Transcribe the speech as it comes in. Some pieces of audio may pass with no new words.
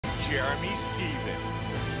Jeremy Stephens.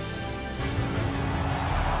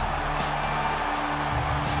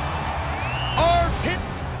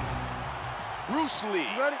 Bruce Lee.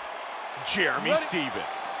 Jeremy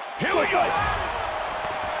Stephens. Here we go.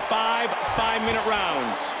 5 5-minute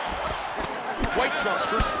rounds. White trunks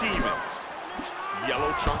for Stephens.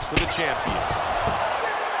 Yellow trunks for the champion.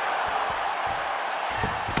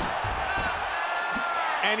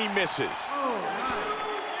 And he misses.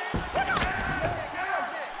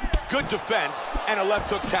 Good defense and a left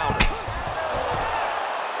hook counter.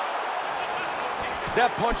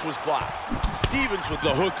 That punch was blocked. Stephens with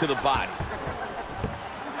the hook to the body.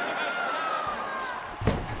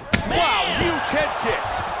 Wow, huge head kick.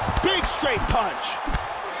 Big straight punch.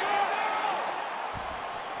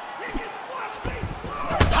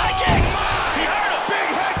 High kick! He hurt him!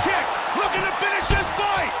 Big head kick! Looking to finish this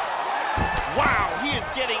fight! Wow, he is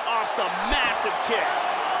getting off some massive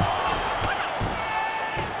kicks.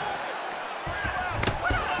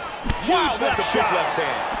 Wow, that's a big left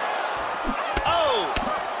hand. Oh!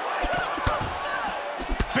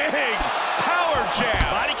 Big power jab.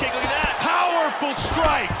 Body kick, look at that. Powerful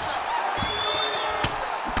strikes.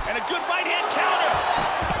 And a good right hand counter.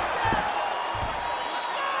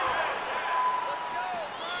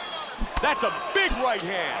 That's a big right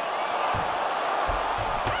hand.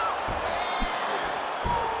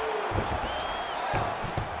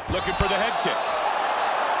 Looking for the head kick.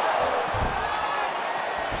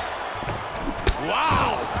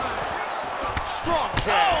 Wow! Strong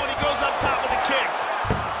jab. Oh, and he goes up top with a kick.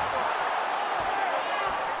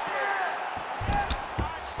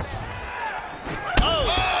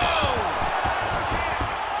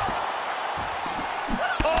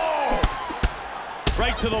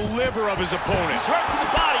 Right to the liver of his opponent. He's hurt to the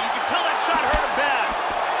body. You can tell that shot hurt him bad.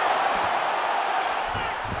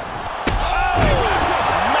 Oh!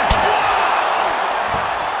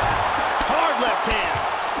 Hard left hand.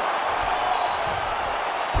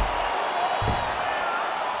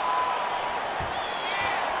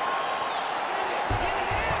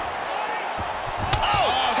 Oh,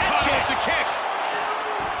 head kick. The kick.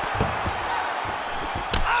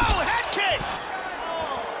 Oh, head kick.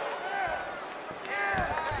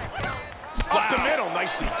 Up the middle,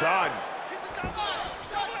 nicely done.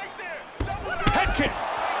 Head kick.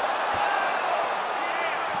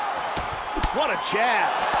 What a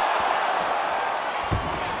jab.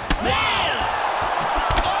 Man!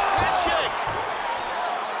 Oh, head kick.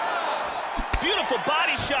 Beautiful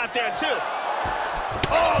body shot there, too.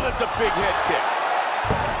 Oh, that's a big head kick.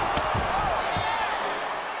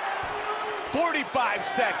 45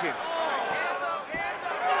 seconds.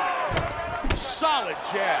 Solid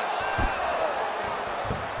jab.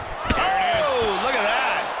 Oh, look at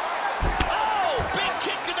that. Oh, big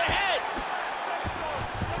kick to the head.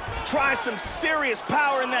 Tries some serious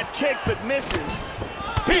power in that kick, but misses.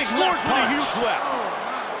 He scores with a huge left.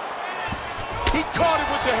 He caught it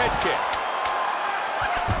with the head kick.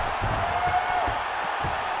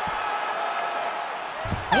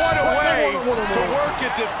 What a way to work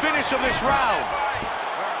at the finish of this round.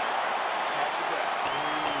 Catch your breath.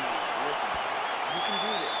 Listen, you can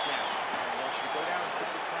do this now. I want you to go down and put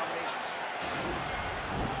your combinations.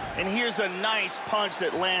 And here's a nice punch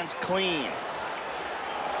that lands clean.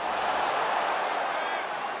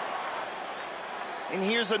 And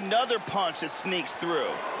here's another punch that sneaks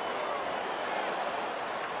through.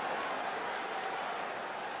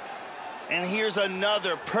 And here's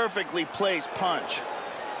another perfectly placed punch.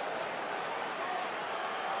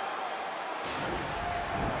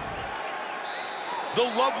 The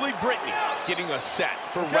lovely Brittany getting us set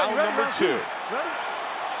for round number 2.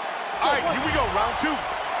 All right, here we go, round 2.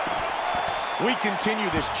 We continue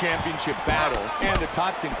this championship battle, and the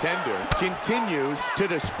top contender continues to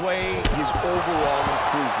display his overall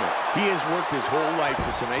improvement. He has worked his whole life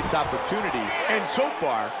for tonight's opportunity, and so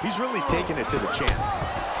far, he's really taken it to the champ.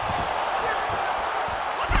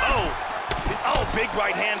 Oh, big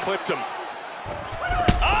right hand clipped him.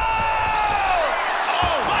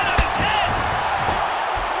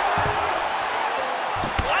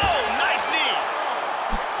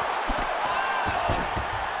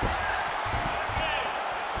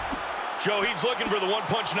 Joe, he's looking for the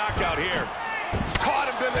one-punch knockout here. Caught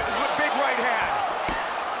him with a big right hand.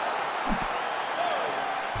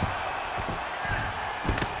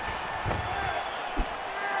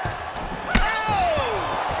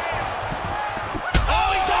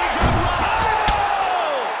 Oh, he's on the ground.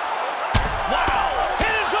 Oh! Wow.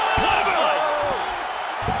 Hit his own liver.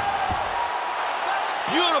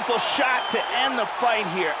 Beautiful shot to end the fight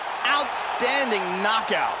here. Outstanding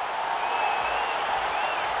knockout.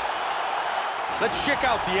 Let's check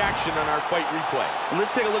out the action on our fight replay.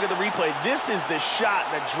 Let's take a look at the replay. This is the shot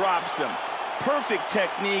that drops him. Perfect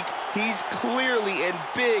technique. He's clearly in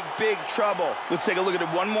big, big trouble. Let's take a look at it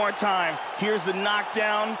one more time. Here's the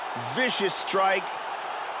knockdown. Vicious strike.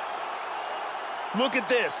 Look at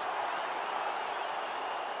this.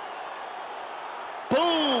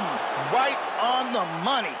 Boom! Right on the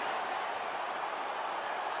money.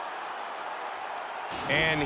 And